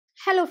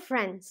Hello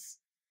friends,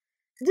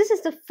 this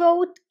is the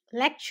fourth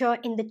lecture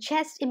in the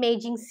chest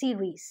imaging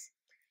series.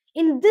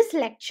 In this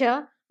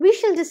lecture, we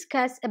shall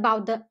discuss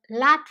about the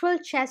lateral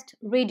chest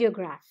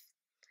radiograph.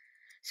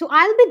 So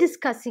I'll be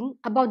discussing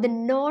about the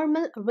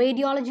normal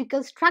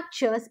radiological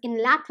structures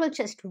in lateral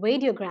chest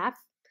radiograph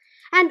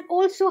and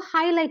also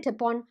highlight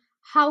upon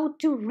how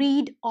to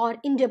read or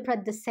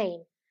interpret the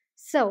same.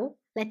 So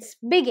let's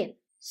begin.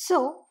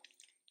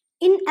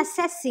 In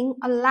assessing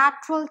a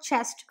lateral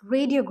chest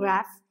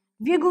radiograph,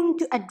 we are going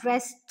to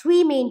address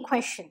three main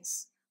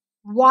questions: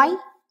 why,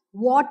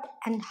 what,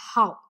 and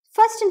how.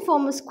 First and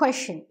foremost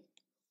question: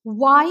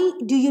 why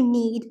do you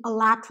need a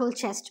lateral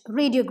chest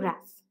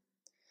radiograph?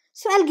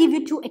 So I'll give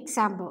you two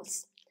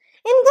examples.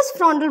 In this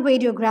frontal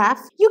radiograph,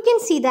 you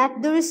can see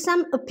that there is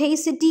some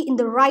opacity in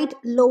the right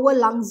lower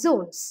lung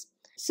zones.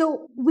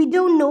 So we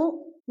don't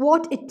know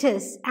what it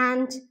is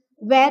and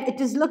where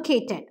it is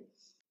located.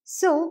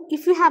 So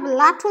if you have a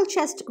lateral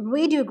chest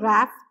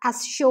radiograph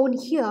as shown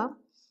here,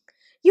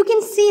 you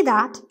can see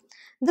that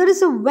there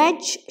is a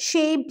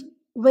wedge-shaped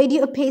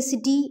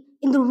radiopacity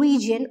in the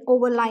region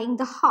overlying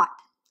the heart.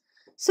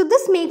 So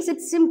this makes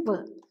it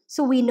simple.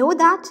 So we know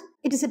that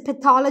it is a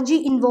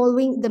pathology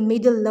involving the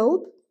middle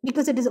lobe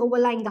because it is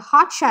overlying the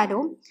heart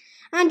shadow,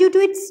 and due to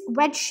its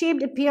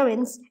wedge-shaped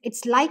appearance,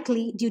 it's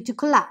likely due to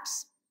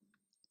collapse.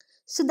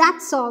 So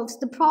that solves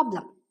the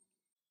problem.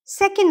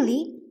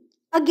 Secondly,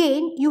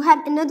 again, you have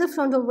another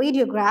frontal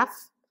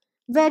radiograph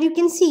where you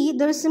can see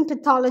there is some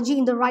pathology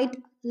in the right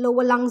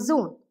lower lung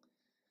zone.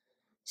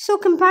 So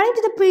comparing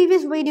to the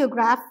previous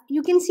radiograph,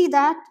 you can see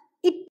that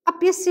it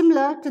appears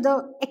similar to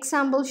the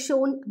example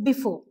shown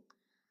before.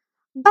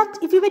 But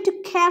if you were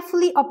to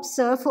carefully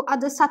observe for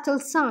other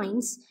subtle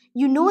signs,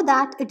 you know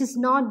that it is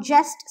not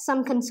just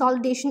some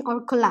consolidation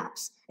or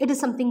collapse. It is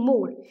something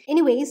more.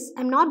 Anyways,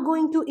 I'm not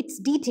going to its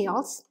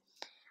details,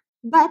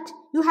 but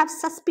you have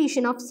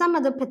suspicion of some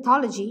other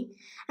pathology,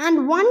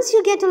 and once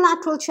you get a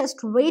lateral chest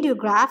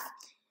radiograph,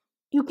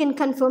 you can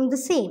confirm the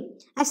same.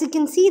 As you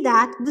can see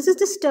that this is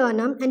the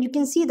sternum and you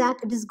can see that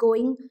it is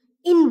going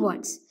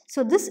inwards.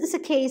 So this is a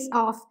case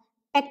of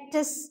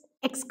pectus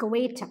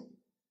excavator.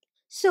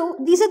 So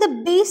these are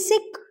the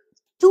basic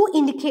two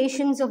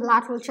indications of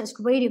lateral chest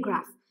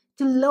radiograph: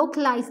 to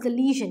localize the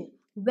lesion,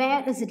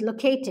 where is it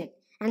located,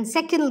 and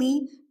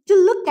secondly, to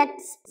look at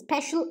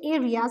special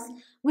areas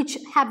which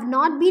have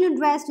not been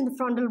addressed in the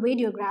frontal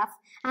radiograph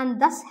and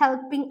thus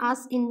helping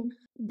us in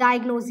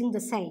diagnosing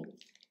the same.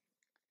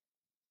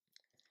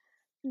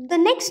 The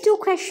next two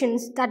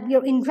questions that we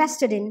are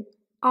interested in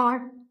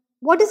are: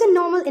 what is a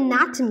normal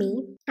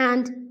anatomy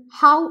and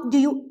how do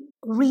you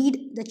read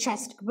the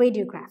chest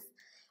radiograph?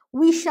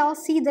 We shall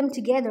see them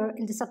together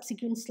in the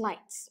subsequent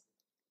slides.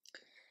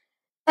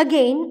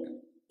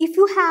 Again, if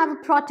you have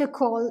a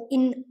protocol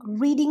in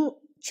reading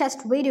chest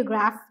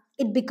radiograph,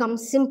 it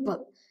becomes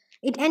simple.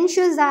 It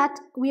ensures that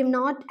we have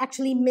not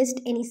actually missed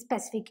any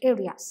specific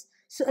areas.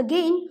 So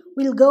again,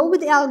 we'll go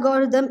with the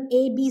algorithm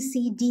A, B,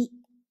 C, D,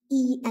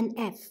 E, and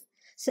F.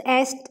 So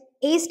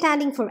A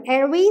standing for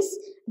airways,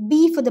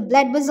 B for the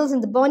blood vessels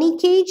in the bony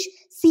cage,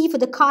 C for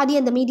the cardia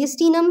and the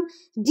mediastinum,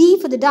 D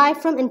for the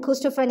diaphragm and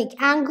costophrenic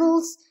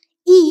angles,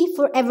 E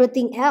for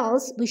everything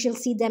else. We shall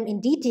see them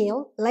in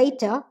detail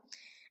later.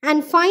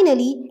 And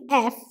finally,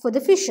 F for the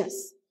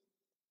fissures.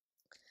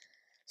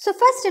 So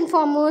first and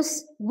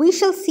foremost, we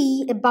shall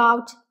see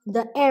about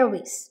the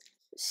airways.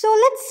 So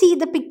let's see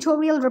the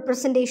pictorial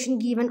representation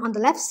given on the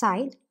left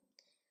side.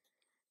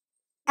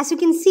 As you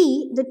can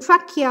see, the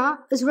trachea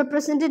is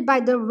represented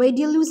by the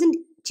radiolucent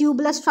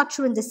tubular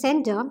structure in the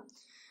center.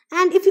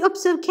 And if you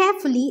observe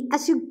carefully,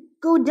 as you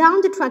go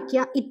down the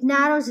trachea, it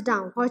narrows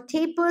down or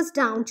tapers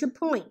down to a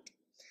point.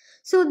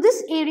 So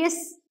this area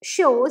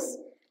shows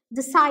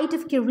the site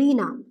of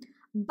carina,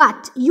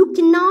 but you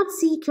cannot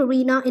see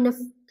carina in a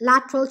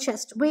lateral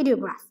chest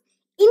radiograph.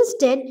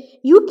 Instead,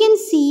 you can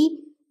see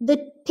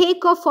the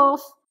takeoff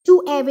of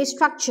two airway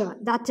structure,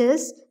 that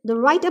is the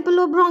right upper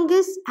lobe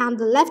bronchus and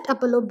the left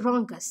upper lobe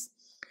bronchus.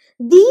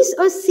 These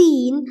are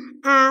seen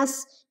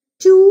as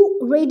two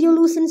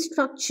radiolucent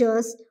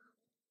structures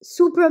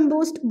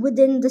superimposed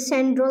within the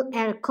central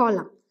air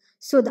column.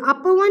 So the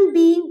upper one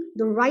being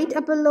the right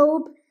upper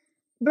lobe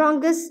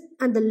bronchus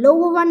and the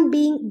lower one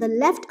being the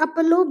left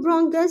upper lobe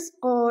bronchus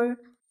or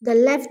the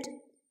left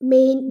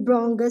main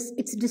bronchus,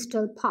 its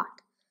distal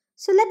part.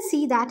 So let's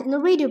see that in a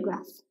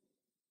radiograph.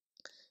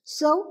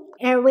 So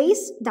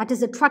airways, that is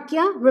the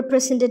trachea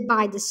represented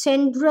by the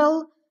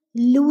central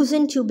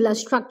lucent tubular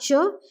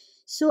structure.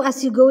 So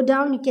as you go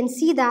down, you can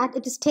see that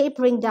it is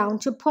tapering down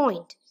to a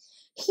point.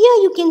 Here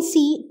you can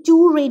see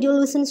two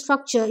radiolucent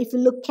structure if you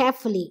look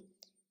carefully.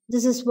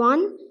 This is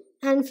one,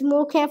 and if you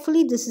more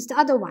carefully, this is the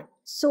other one.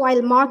 So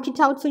I'll mark it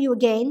out for you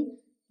again.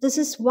 This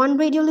is one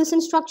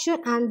radiolucent structure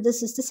and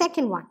this is the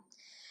second one.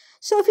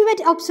 So if you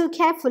were to observe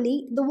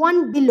carefully, the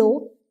one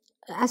below,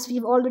 as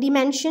we've already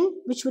mentioned,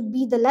 which would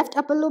be the left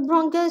upper lobe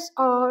bronchus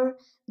or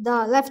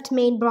the left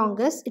main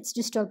bronchus, its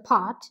distal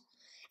part,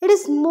 it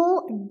is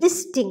more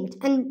distinct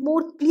and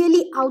more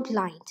clearly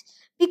outlined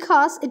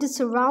because it is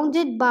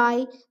surrounded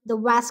by the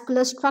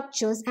vascular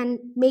structures and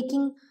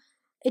making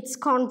its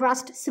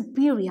contrast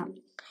superior.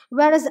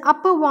 Whereas the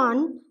upper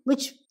one,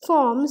 which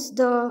forms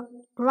the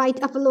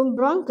right upper lobe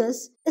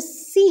bronchus,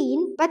 is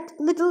seen but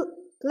little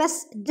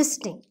less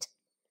distinct.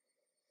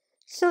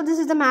 So this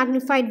is the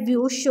magnified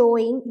view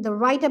showing the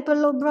right upper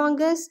lobe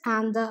bronchus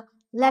and the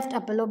left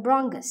upper lobe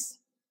bronchus.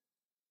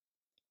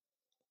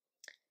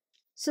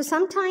 So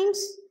sometimes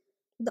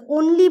the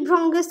only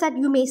bronchus that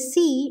you may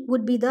see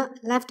would be the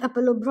left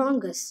upper lobe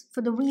bronchus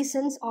for the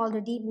reasons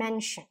already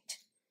mentioned.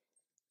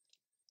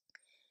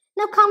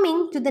 Now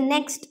coming to the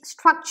next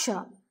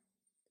structure,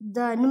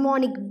 the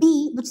mnemonic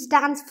B, which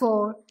stands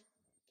for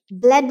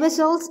blood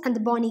vessels and the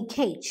bony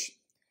cage.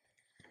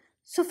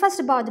 So first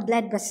about the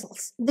blood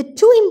vessels. The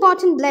two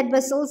important blood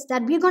vessels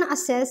that we're going to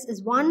assess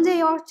is one, the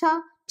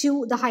aorta,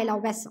 two, the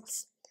hilar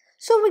vessels.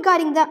 So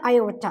regarding the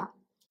aorta,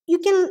 you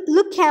can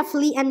look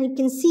carefully and you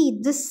can see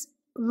this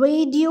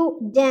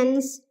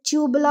radiodense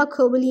tubular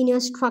curvilinear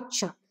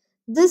structure.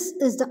 This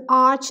is the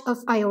arch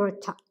of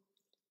aorta.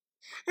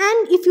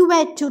 And if you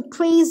were to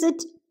trace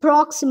it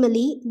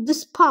proximally,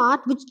 this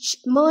part which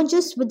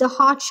merges with the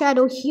heart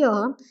shadow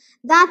here,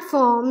 that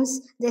forms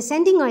the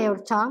ascending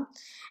aorta.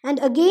 And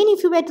again,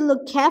 if you were to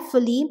look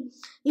carefully,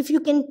 if you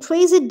can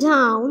trace it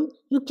down,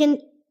 you can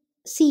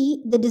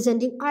see the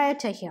descending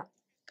aorta here.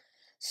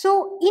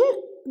 So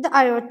in the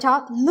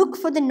aorta, look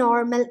for the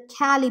normal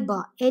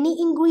caliber. Any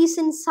increase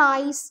in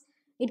size,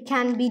 it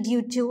can be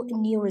due to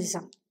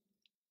aneurysm.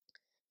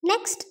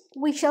 Next,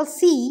 we shall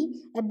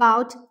see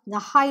about the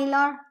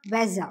hilar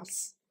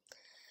vessels.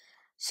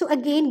 So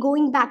again,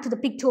 going back to the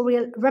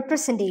pictorial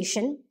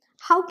representation,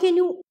 how can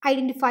you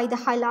identify the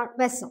hilar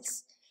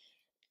vessels?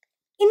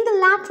 In the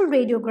lateral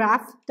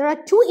radiograph, there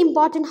are two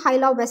important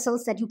hilar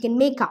vessels that you can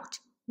make out.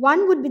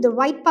 One would be the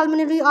right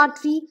pulmonary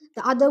artery,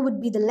 the other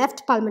would be the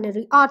left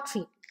pulmonary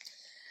artery.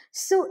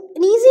 So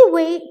an easy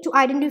way to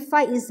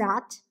identify is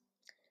that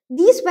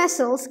these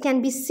vessels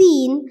can be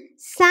seen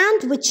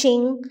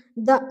sandwiching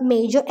the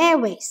major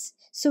airways.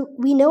 So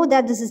we know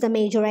that this is the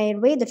major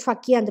airway, the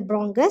trachea and the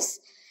bronchus.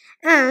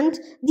 And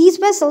these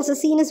vessels are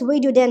seen as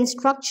radiodense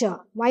structure.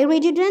 Why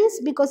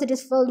radiodense? Because it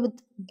is filled with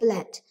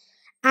blood.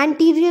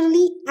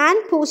 Anteriorly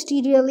and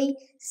posteriorly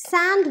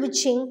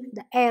sandwiching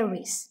the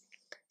airways.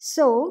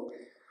 So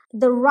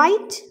the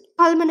right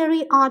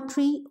pulmonary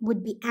artery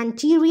would be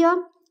anterior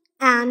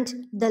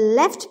and the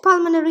left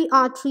pulmonary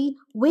artery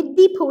would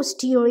be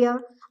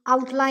posterior,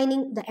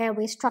 outlining the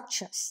airway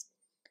structures.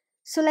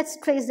 So let's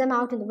trace them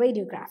out in the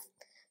radiograph.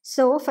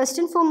 So first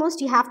and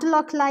foremost, you have to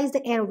localize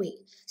the airway.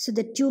 So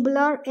the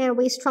tubular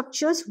airway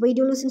structures,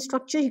 radiolucent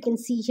structure you can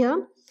see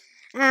here,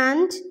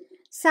 and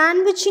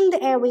sandwiching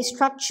the airway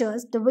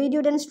structures, the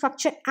radiodense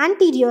structure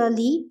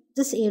anteriorly,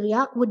 this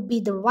area would be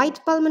the right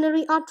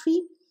pulmonary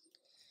artery.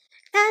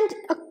 And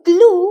a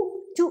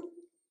clue to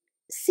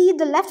see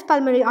the left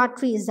pulmonary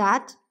artery is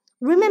that,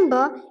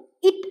 remember,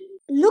 it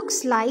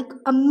looks like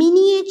a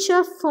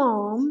miniature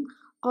form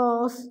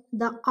of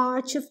the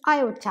arch of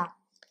aorta.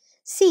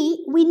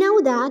 See, we know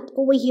that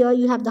over here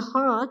you have the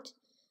heart,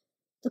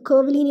 the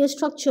curvilinear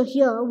structure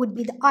here would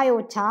be the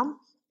aorta,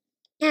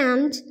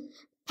 and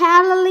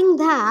paralleling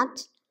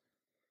that,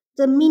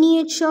 the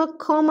miniature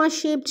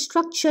comma-shaped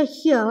structure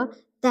here,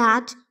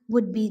 that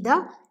would be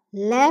the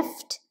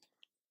left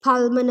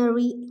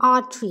pulmonary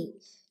artery.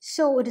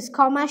 So it is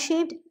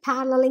comma-shaped,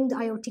 paralleling the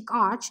aortic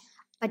arch,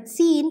 but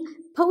seen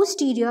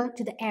posterior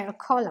to the air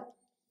column.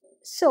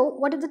 So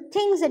what are the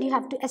things that you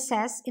have to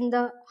assess in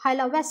the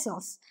hilar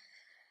vessels?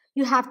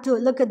 You have to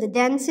look at the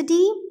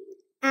density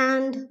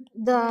and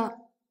the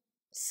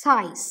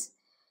size.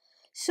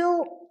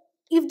 So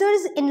if there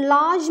is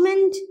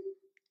enlargement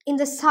in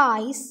the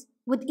size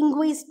with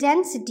increased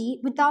density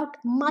without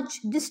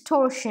much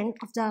distortion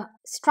of the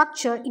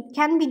structure, it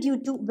can be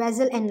due to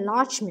vessel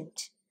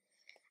enlargement,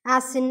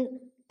 as in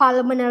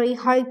pulmonary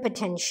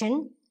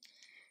hypertension.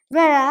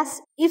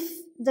 Whereas if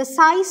the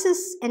size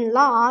is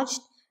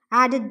enlarged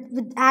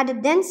with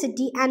added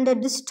density and a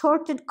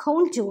distorted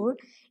contour,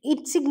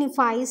 it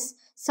signifies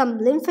some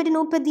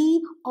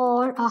lymphadenopathy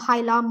or a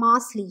hilar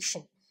mass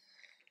lesion.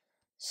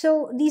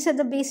 So these are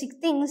the basic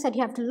things that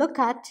you have to look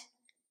at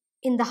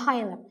in the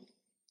hilum.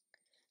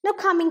 Now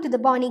coming to the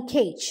bony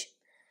cage.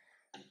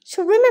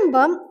 So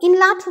remember, in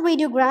lateral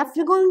radiograph,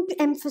 we're going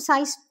to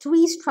emphasize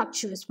three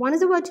structures. One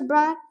is the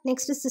vertebra,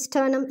 next is the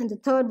sternum, and the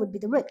third would be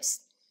the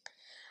ribs.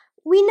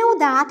 We know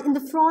that in the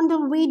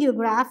frontal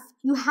radiograph,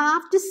 you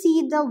have to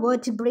see the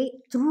vertebrae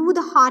through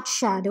the heart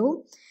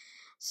shadow.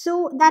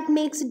 So that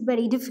makes it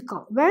very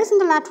difficult. Whereas in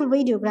the lateral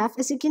radiograph,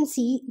 as you can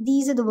see,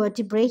 these are the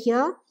vertebrae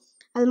here.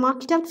 I'll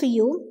mark it out for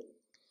you.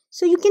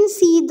 So you can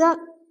see the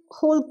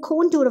whole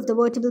contour of the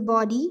vertebral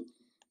body,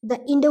 the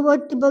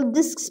intervertebral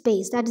disc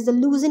space, that is the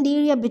loosened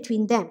area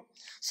between them.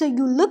 So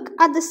you look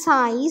at the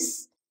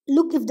size,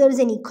 look if there is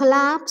any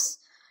collapse,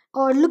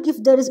 or look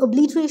if there is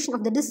obliteration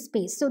of the disc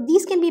space. So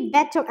these can be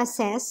better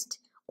assessed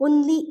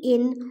only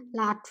in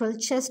lateral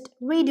chest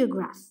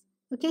radiograph.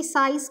 Okay,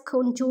 size,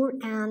 contour,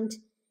 and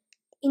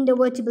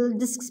intervertebral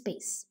disc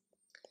space.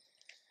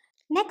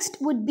 Next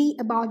would be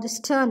about the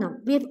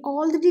sternum. We have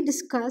already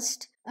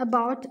discussed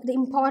about the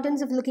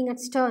importance of looking at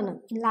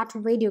sternum in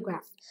lateral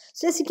radiograph.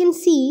 So as you can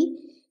see,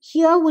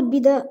 here would be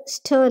the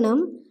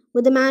sternum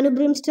with the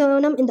manubrium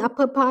sternum in the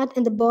upper part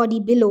and the body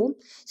below.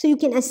 So you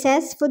can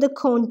assess for the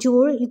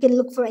contour, you can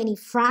look for any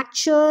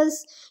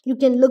fractures, you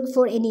can look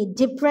for any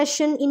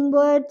depression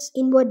inwards,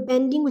 inward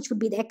bending, which would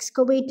be the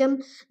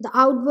excavatum, the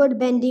outward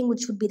bending,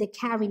 which would be the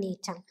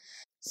carinatum.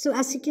 So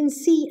as you can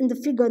see in the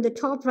figure, the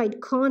top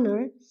right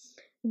corner,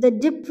 the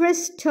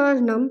depressed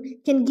sternum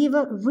can give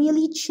a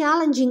really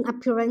challenging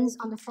appearance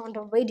on the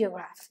frontal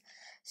radiograph.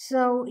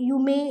 So you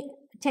may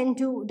tend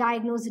to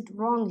diagnose it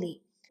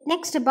wrongly.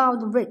 Next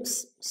about the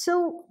ribs.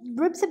 So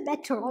ribs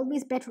are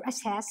always better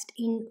assessed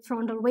in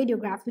frontal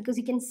radiograph because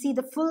you can see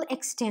the full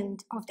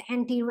extent of the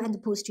anterior and the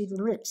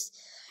posterior ribs.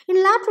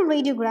 In lateral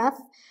radiograph,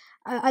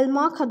 I'll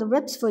mark out the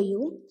ribs for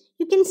you.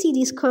 You can see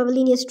these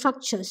curvilinear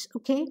structures,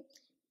 okay?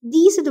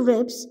 These are the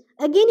ribs.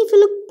 Again, if you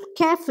look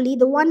carefully,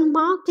 the one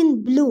marked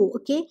in blue,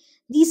 okay,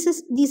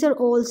 these are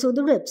also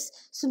the ribs.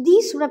 So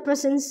these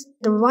represents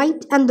the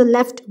right and the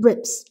left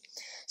ribs.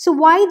 So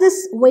why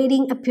this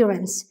weighting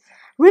appearance?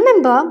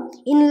 Remember,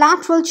 in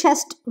lateral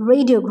chest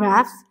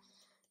radiograph,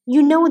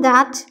 you know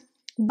that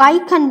by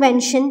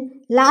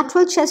convention,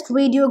 lateral chest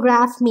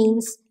radiograph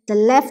means the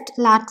left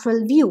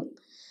lateral view.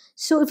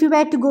 So if you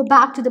were to go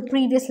back to the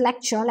previous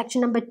lecture, lecture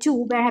number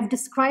 2, where I have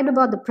described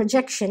about the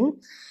projection,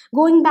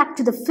 going back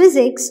to the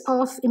physics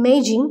of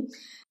imaging.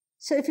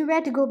 So if you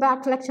were to go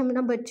back to lecture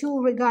number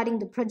 2 regarding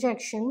the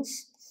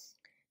projections,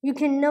 you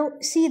can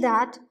see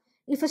that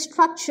if a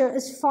structure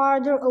is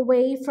farther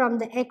away from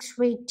the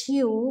X-ray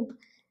tube,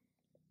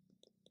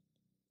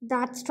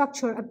 that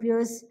structure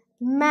appears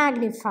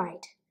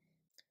magnified.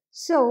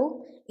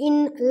 So,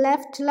 in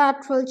left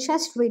lateral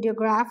chest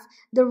radiograph,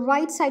 the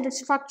right-sided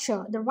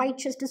structure, the right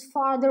chest is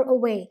farther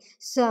away.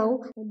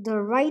 So, the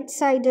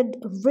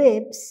right-sided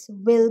ribs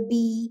will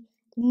be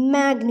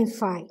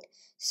magnified.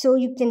 So,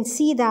 you can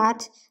see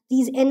that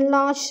these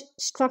enlarged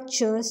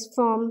structures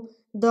form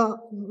the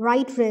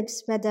right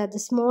ribs, whether the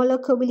smaller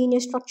curvilinear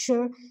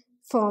structure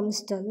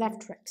forms the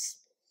left ribs.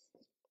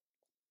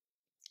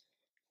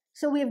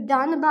 So, we have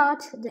done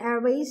about the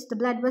airways, the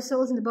blood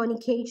vessels, and the bony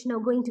cage. Now,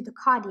 going to the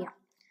cardia.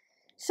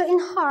 So in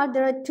heart,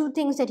 there are two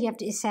things that you have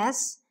to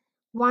assess.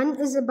 One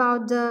is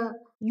about the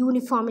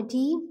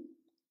uniformity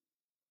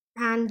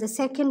and the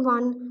second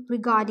one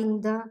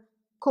regarding the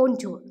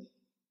contour.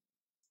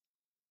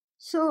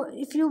 So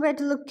if you were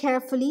to look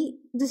carefully,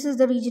 this is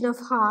the region of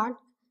heart.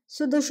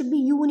 So there should be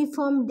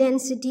uniform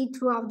density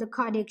throughout the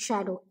cardiac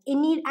shadow.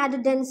 Any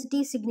added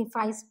density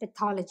signifies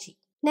pathology.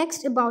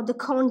 Next, about the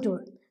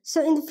contour.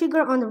 So in the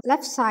figure on the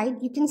left side,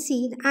 you can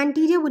see the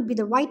anterior would be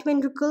the right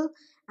ventricle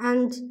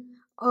and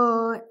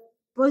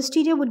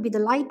posterior would be the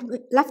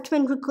left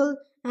ventricle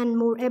and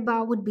more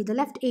above would be the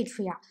left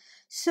atria.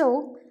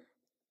 So,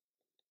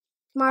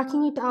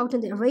 marking it out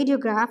in the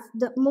radiograph,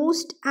 the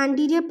most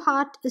anterior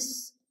part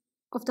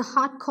of the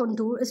heart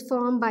contour is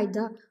formed by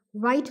the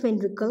right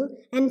ventricle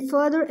and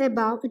further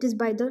above it is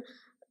by the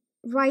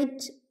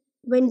right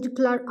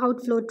ventricular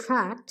outflow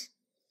tract.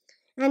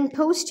 And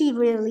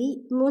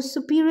posteriorly, most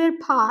superior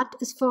part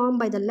is formed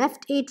by the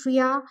left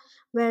atria,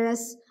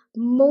 whereas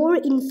more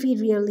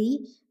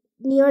inferiorly,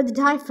 near the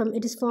diaphragm,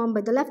 it is formed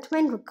by the left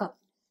ventricle.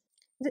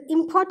 The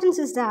importance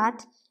is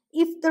that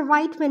if the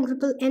right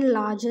ventricle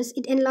enlarges,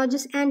 it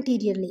enlarges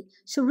anteriorly.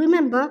 So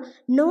remember,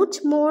 not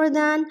more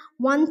than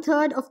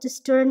 1/3 of the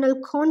sternal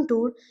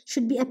contour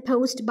should be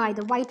opposed by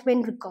the right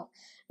ventricle.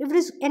 If it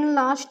is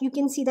enlarged, you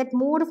can see that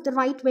more of the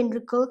right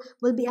ventricle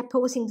will be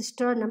opposing the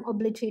sternum,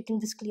 obliterating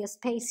this clear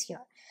space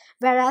here.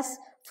 Whereas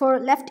for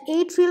left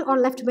atrial or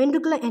left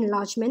ventricular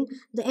enlargement,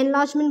 the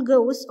enlargement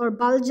goes or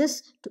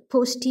bulges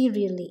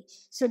posteriorly.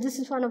 So this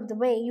is one of the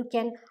way you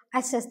can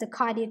assess the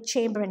cardiac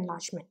chamber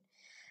enlargement.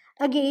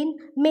 Again,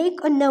 make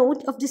a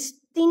note of this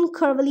thin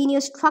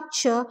curvilinear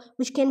structure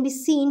which can be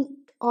seen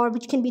or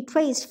which can be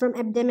traced from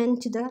abdomen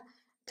to the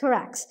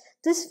thorax.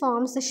 This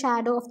forms the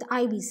shadow of the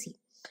IVC.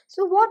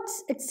 So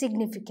what's its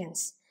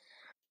significance?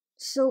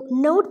 So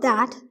note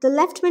that the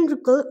left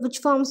ventricle, which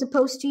forms the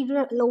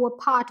posterior lower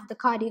part of the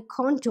cardiac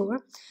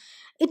contour,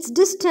 its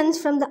distance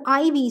from the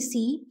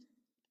IVC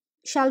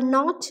shall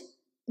not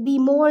be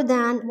more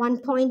than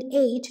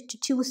 1.8 to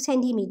 2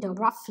 centimeter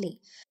roughly.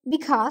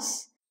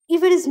 Because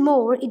if it is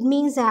more, it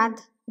means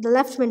that the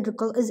left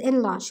ventricle is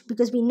enlarged,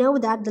 because we know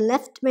that the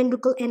left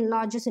ventricle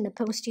enlarges in a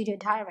posterior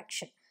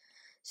direction.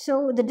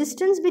 So the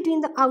distance between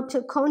the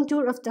outer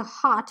contour of the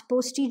heart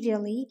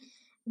posteriorly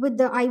with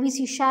the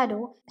IVC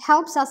shadow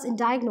helps us in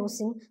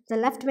diagnosing the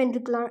left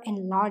ventricular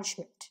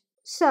enlargement.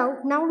 So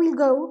now we'll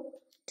go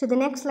to the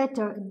next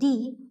letter,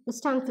 D, which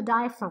stands for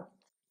diaphragm.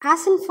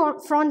 As in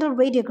frontal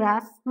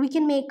radiograph, we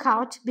can make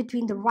out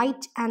between the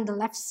right and the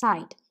left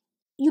side.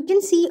 You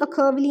can see a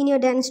curvilinear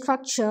dense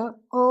structure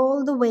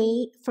all the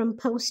way from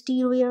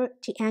posterior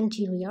to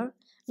anterior,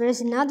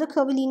 whereas another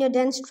curvilinear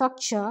dense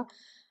structure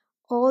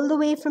all the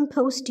way from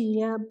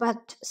posterior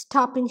but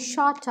stopping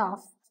short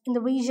of in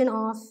the region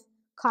of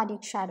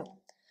cardiac shadow.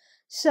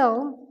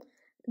 So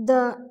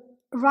the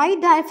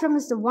Right diaphragm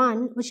is the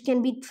one which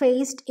can be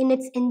traced in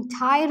its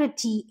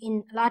entirety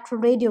in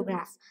lateral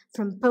radiograph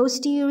from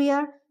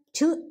posterior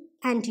to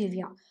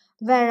anterior,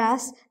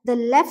 whereas the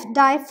left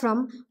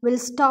diaphragm will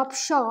stop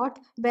short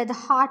where the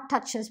heart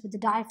touches with the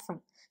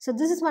diaphragm. So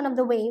this is one of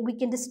the way we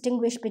can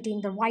distinguish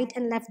between the right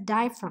and left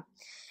diaphragm.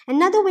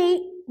 Another way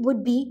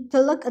would be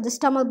to look at the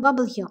stomach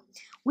bubble here.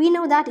 We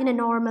know that in a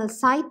normal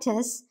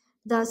situs,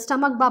 the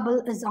stomach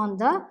bubble is on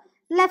the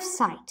left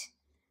side.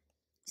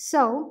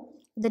 So,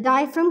 the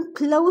diaphragm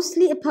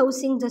closely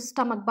opposing the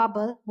stomach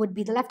bubble would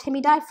be the left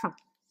hemidiaphragm.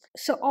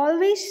 So,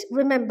 always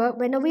remember,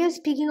 whenever we are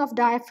speaking of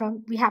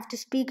diaphragm, we have to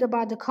speak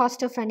about the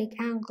costophrenic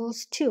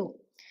angles too.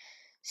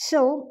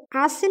 So,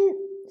 as in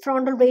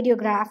frontal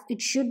radiograph,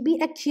 it should be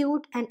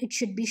acute and it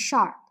should be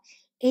sharp.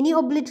 Any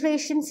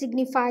obliteration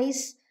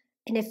signifies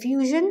an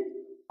effusion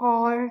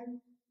or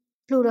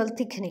pleural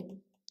thickening.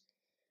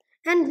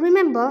 And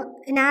remember,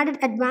 an added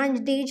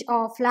advantage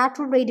of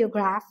lateral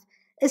radiograph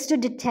is to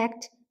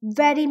detect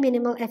very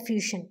minimal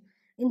effusion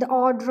in the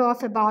order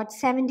of about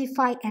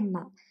 75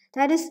 ml.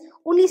 That is,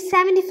 only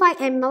 75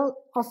 ml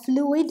of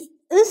fluid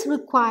is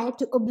required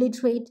to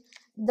obliterate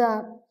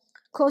the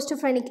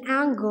costophrenic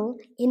angle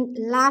in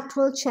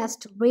lateral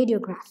chest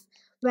radiograph,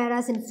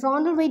 whereas in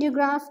frontal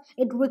radiograph,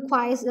 it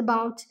requires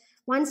about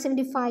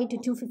 175 to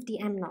 250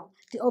 ml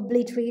to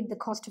obliterate the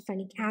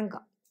costophrenic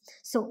angle.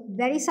 So,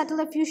 very subtle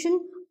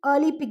effusion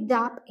early picked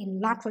up in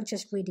lateral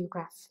chest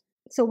radiograph.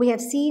 So we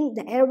have seen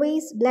the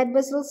airways, blood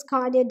vessels,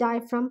 cardiac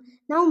diaphragm,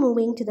 now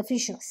moving to the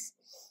fissures.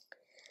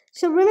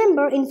 So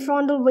remember, in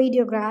frontal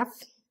radiograph,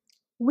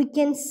 we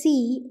can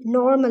see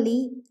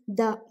normally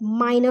the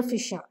minor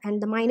fissure,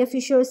 and the minor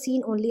fissure is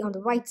seen only on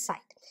the right side.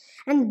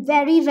 And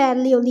very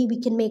rarely only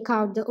we can make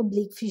out the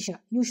oblique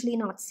fissure, usually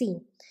not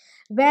seen.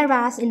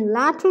 Whereas in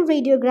lateral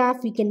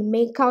radiograph, we can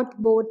make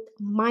out both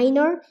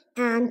minor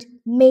and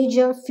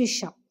major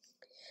fissure.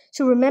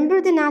 So remember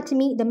the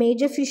anatomy, the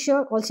major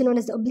fissure, also known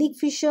as the oblique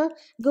fissure,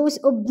 goes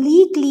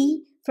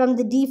obliquely from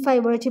the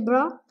D5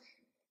 vertebra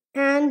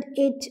and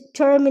it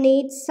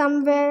terminates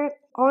somewhere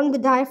on the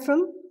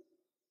diaphragm,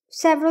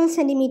 several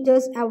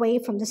centimeters away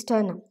from the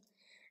sternum.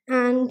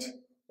 And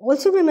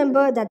also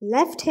remember that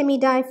left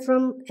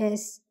hemidiaphragm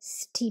is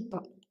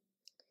steeper.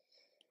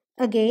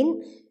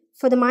 Again,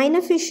 for the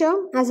minor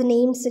fissure, as the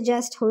name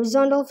suggests,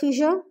 horizontal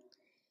fissure,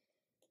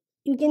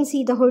 you can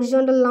see the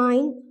horizontal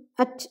line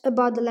at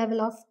about the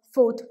level of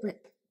fourth rib.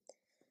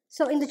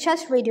 So in the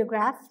chest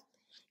radiograph,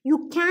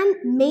 you can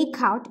make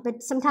out,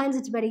 but sometimes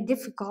it's very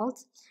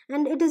difficult,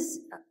 and it is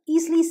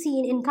easily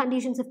seen in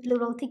conditions of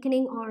pleural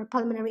thickening or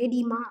pulmonary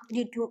edema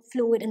due to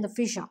fluid in the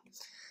fissure.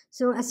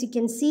 So as you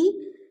can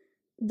see,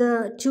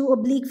 the two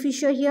oblique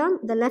fissure here,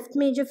 the left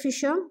major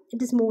fissure,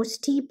 it is more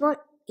steeper.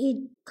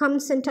 It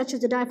comes and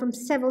touches the diaphragm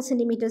several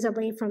centimeters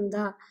away from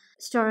the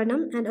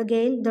sternum, and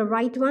again the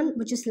right one,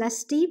 which is less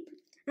steep,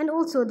 and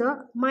also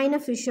the minor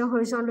fissure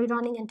horizontally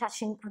running and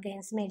touching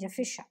against major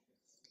fissure.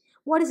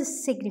 What is the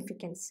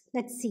significance?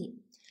 Let's see.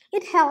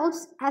 It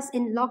helps us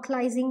in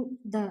localizing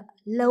the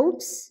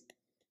lobes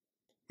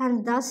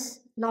and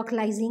thus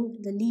localizing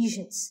the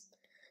lesions.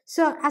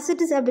 So as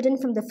it is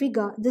evident from the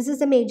figure, this is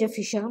the major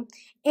fissure.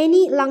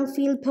 Any lung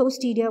field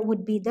posterior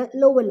would be the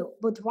lower lobe,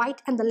 both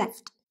right and the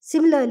left.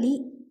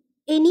 Similarly,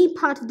 any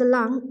part of the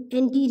lung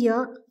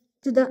anterior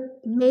to the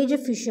major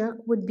fissure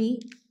would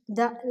be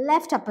the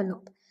left upper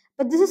lobe.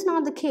 But this is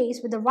not the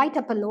case with the right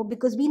upper lobe,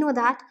 because we know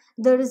that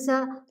there is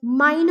a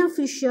minor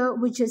fissure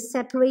which is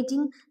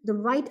separating the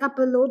right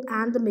upper lobe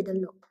and the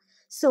middle lobe.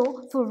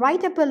 So for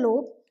right upper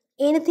lobe,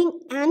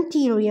 anything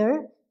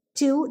anterior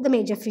to the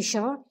major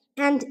fissure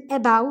and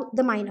above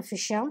the minor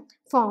fissure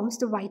forms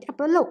the right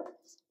upper lobe,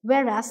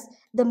 whereas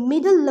the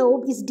middle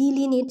lobe is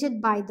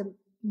delineated by the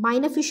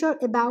minor fissure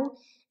above,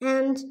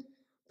 and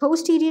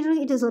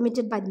posteriorly it is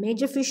limited by the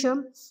major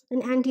fissure,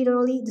 and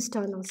anteriorly the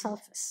sternal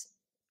surface.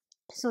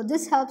 So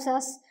this helps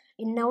us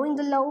in knowing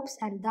the lobes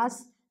and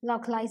thus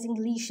localizing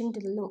lesion to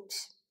the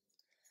lobes.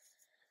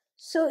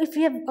 So if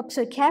you have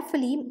observed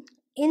carefully,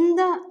 in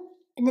the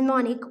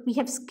mnemonic we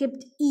have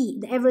skipped E,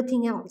 the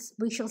everything else.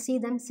 We shall see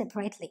them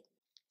separately.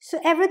 So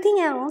everything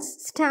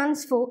else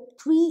stands for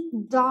three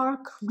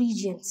dark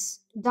regions,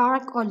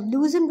 dark or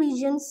loosened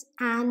regions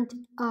and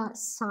a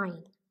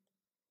sign.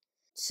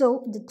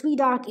 So the three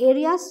dark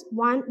areas,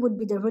 one would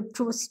be the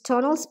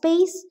retrosternal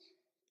space,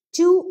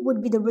 two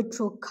would be the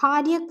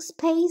retrocardiac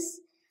space,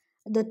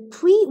 the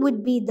three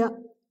would be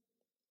the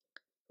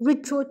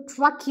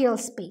retrotracheal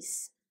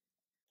space.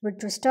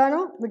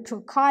 Retrosternal,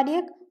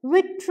 retrocardiac,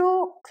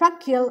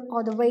 retrotracheal,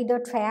 or the radar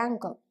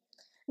triangle.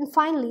 And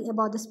finally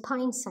about the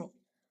spine sign.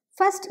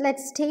 First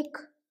let's take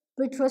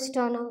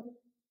retrosternal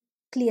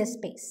clear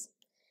space.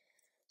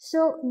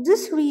 So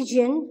this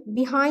region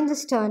behind the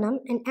sternum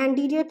and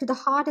anterior to the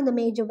heart and the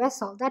major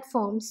vessel, that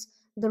forms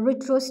the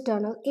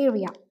retrosternal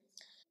area.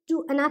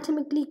 To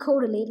anatomically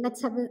correlate,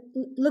 let's have a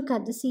look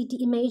at the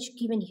CT image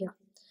given here.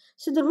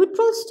 So the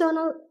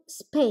retrosternal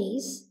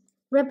space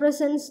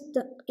represents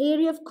the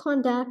area of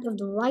contact of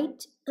the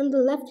right and the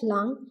left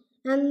lung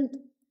and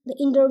the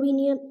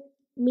intervenous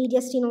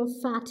mediastinal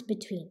fat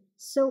between.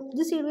 So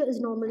this area is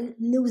normally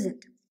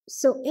loosened.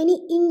 So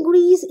any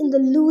increase in the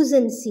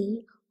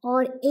lucency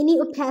or any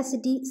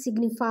opacity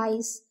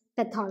signifies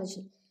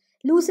pathology.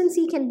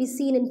 Lucency can be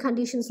seen in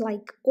conditions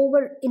like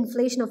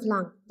overinflation of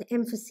lung, the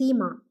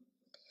emphysema,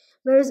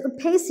 whereas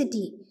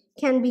opacity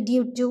can be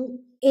due to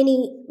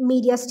any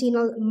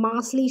mediastinal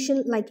mass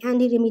lesion like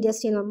anterior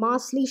mediastinal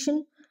mass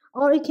lesion,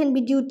 or it can be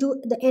due to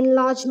the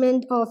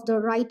enlargement of the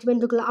right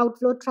ventricular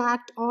outflow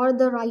tract or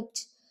the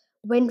right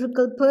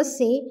ventricle per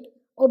se,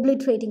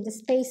 obliterating the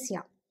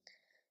spacia.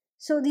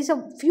 So these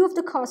are few of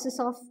the causes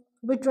of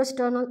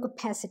retrosternal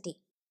opacity.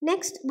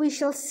 Next, we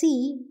shall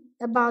see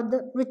about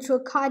the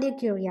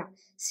retrocardiac area.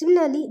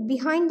 Similarly,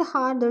 behind the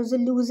heart, there is a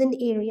loosened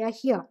area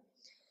here.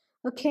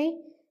 Okay,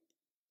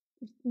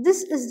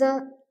 this is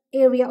the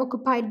area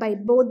occupied by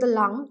both the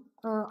lung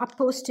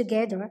opposed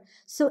together.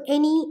 So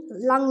any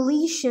lung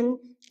lesion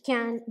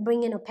can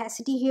bring an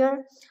opacity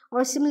here,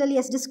 or similarly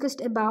as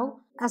discussed above,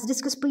 as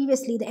discussed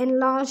previously, the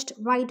enlarged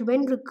right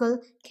ventricle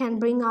can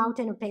bring out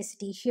an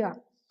opacity here.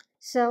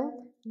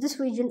 So this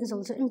region is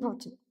also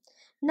important.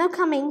 Now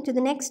coming to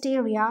the next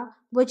area,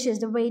 which is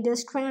the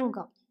radius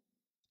triangle.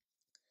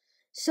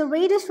 So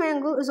radius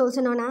triangle is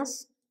also known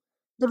as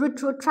the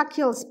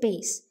retrotracheal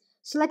space.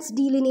 So let's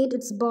delineate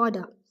its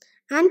border.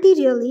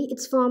 Anteriorly,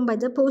 it's formed by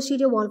the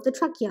posterior wall of the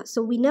trachea.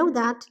 So we know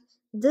that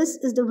this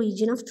is the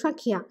region of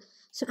trachea.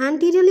 So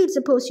anteriorly, it's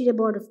the posterior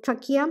border of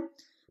trachea.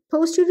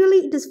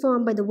 Posteriorly, it is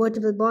formed by the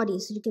vertebral body.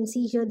 So you can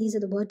see here, these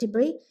are the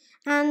vertebrae.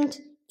 And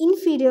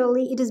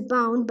inferiorly, it is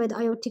bound by the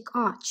aortic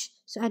arch.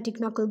 So aortic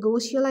knuckle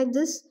goes here like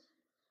this.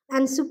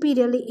 And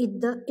superiorly,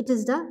 it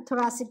is the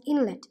thoracic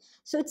inlet.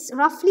 So it's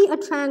roughly a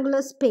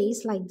triangular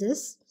space like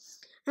this.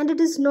 And it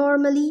is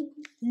normally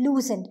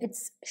loosened.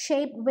 Its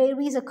shape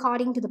varies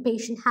according to the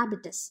patient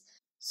habitus.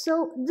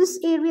 So this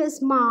area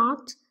is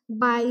marked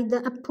by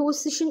the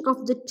apposition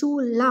of the two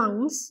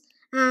lungs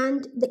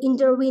and the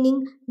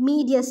intervening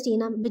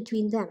mediastinum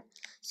between them.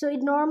 So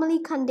it normally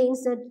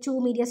contains the two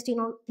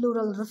mediastinal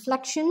pleural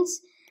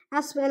reflections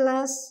as well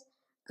as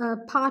a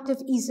part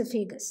of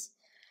esophagus.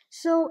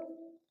 So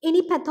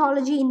any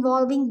pathology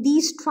involving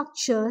these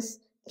structures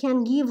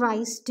can give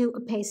rise to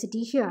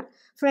opacity here.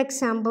 For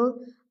example,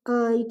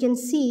 you can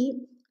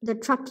see the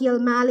tracheal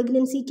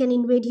malignancy can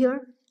invade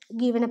here,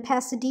 give an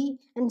opacity,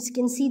 and you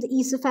can see the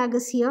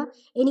esophagus here.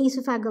 Any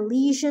esophageal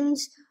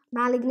lesions,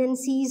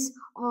 malignancies,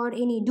 or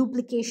any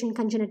duplication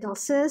congenital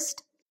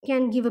cyst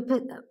can give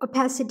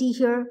opacity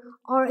here,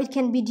 or it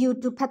can be due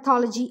to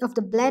pathology of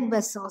the blood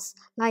vessels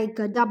like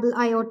double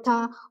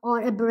aorta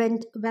or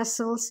aberrant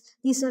vessels.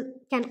 These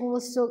can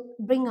also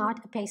bring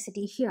out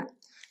opacity here.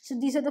 So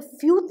these are the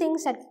few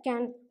things that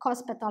can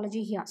cause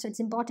pathology here. So it's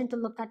important to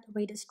look at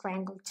radius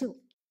triangle too.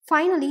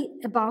 Finally,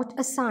 about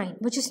a sign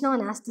which is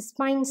known as the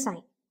spine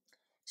sign.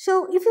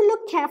 So if you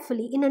look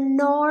carefully in a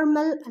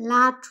normal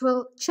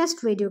lateral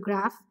chest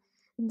radiograph,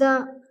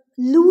 the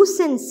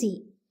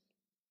lucency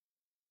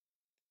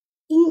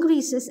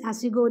increases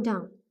as you go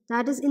down.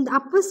 That is, in the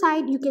upper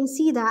side, you can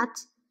see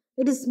that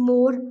it is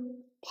more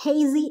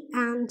hazy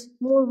and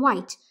more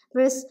white,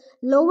 whereas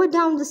lower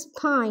down the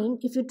spine,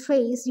 if you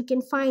trace, you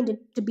can find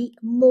it to be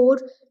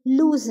more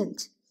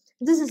loosened.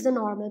 This is the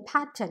normal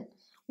pattern.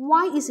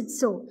 Why is it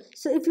so?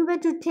 So if you were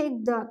to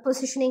take the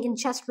positioning in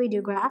chest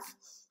radiograph,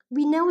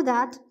 we know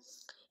that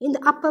in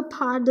the upper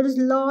part there is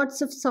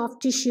lots of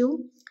soft tissue,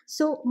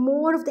 so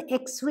more of the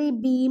X-ray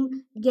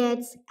beam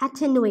gets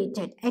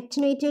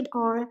attenuated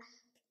or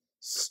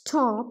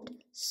stopped,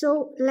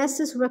 so less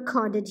is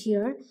recorded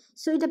here,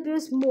 so it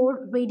appears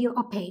more radio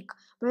opaque,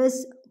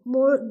 whereas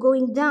more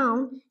going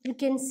down you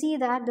can see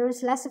that there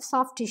is less of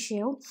soft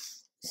tissue,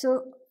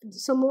 so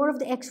more of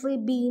the X-ray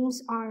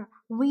beams are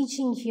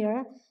reaching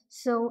here,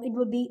 so it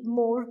will be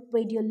more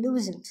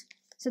radiolucent.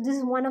 So this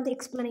is one of the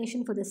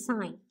explanation for the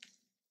sign.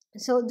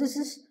 So this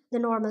is the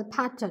normal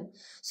pattern.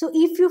 So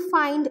if you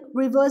find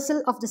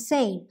reversal of the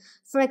same,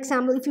 for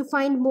example, if you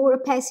find more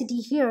opacity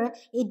here,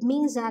 it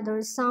means that there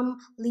is some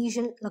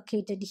lesion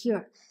located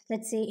here.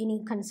 Let's say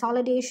any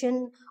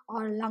consolidation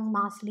or lung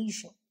mass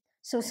lesion.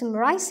 So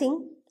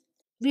summarizing,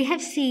 we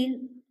have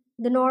seen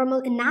the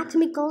normal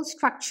anatomical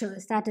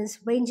structures, that is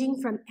ranging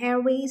from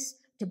airways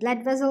to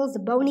blood vessels, the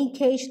bony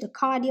cage, the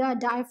cardia,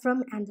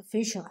 diaphragm, and the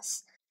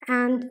fissures.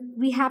 And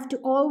we have to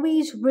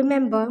always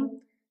remember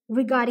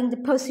regarding the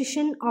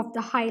position of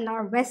the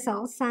hilar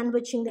vessel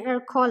sandwiching the air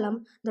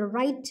column, the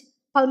right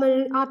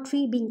pulmonary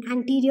artery being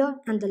anterior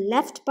and the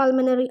left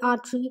pulmonary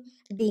artery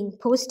being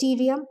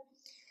posterior.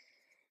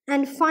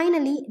 And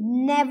finally,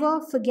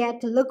 never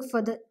forget to look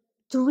for the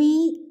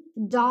three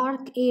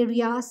dark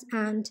areas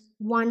and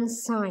one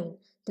sign.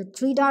 The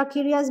three dark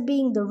areas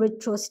being the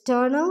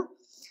retrosternal,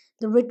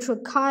 the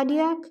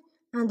retrocardiac,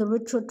 and the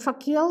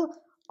retrotracheal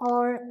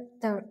or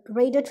the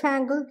radial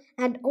triangle,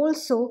 and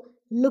also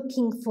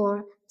looking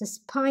for the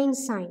spine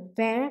sign,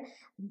 where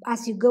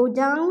as you go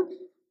down,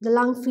 the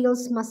lung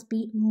fields must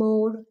be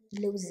more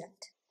loosened.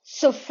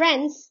 So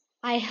friends,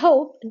 I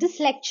hope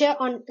this lecture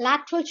on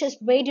lateral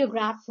chest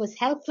radiograph was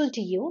helpful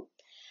to you.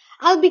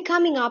 I'll be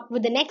coming up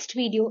with the next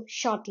video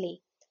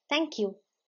shortly. Thank you.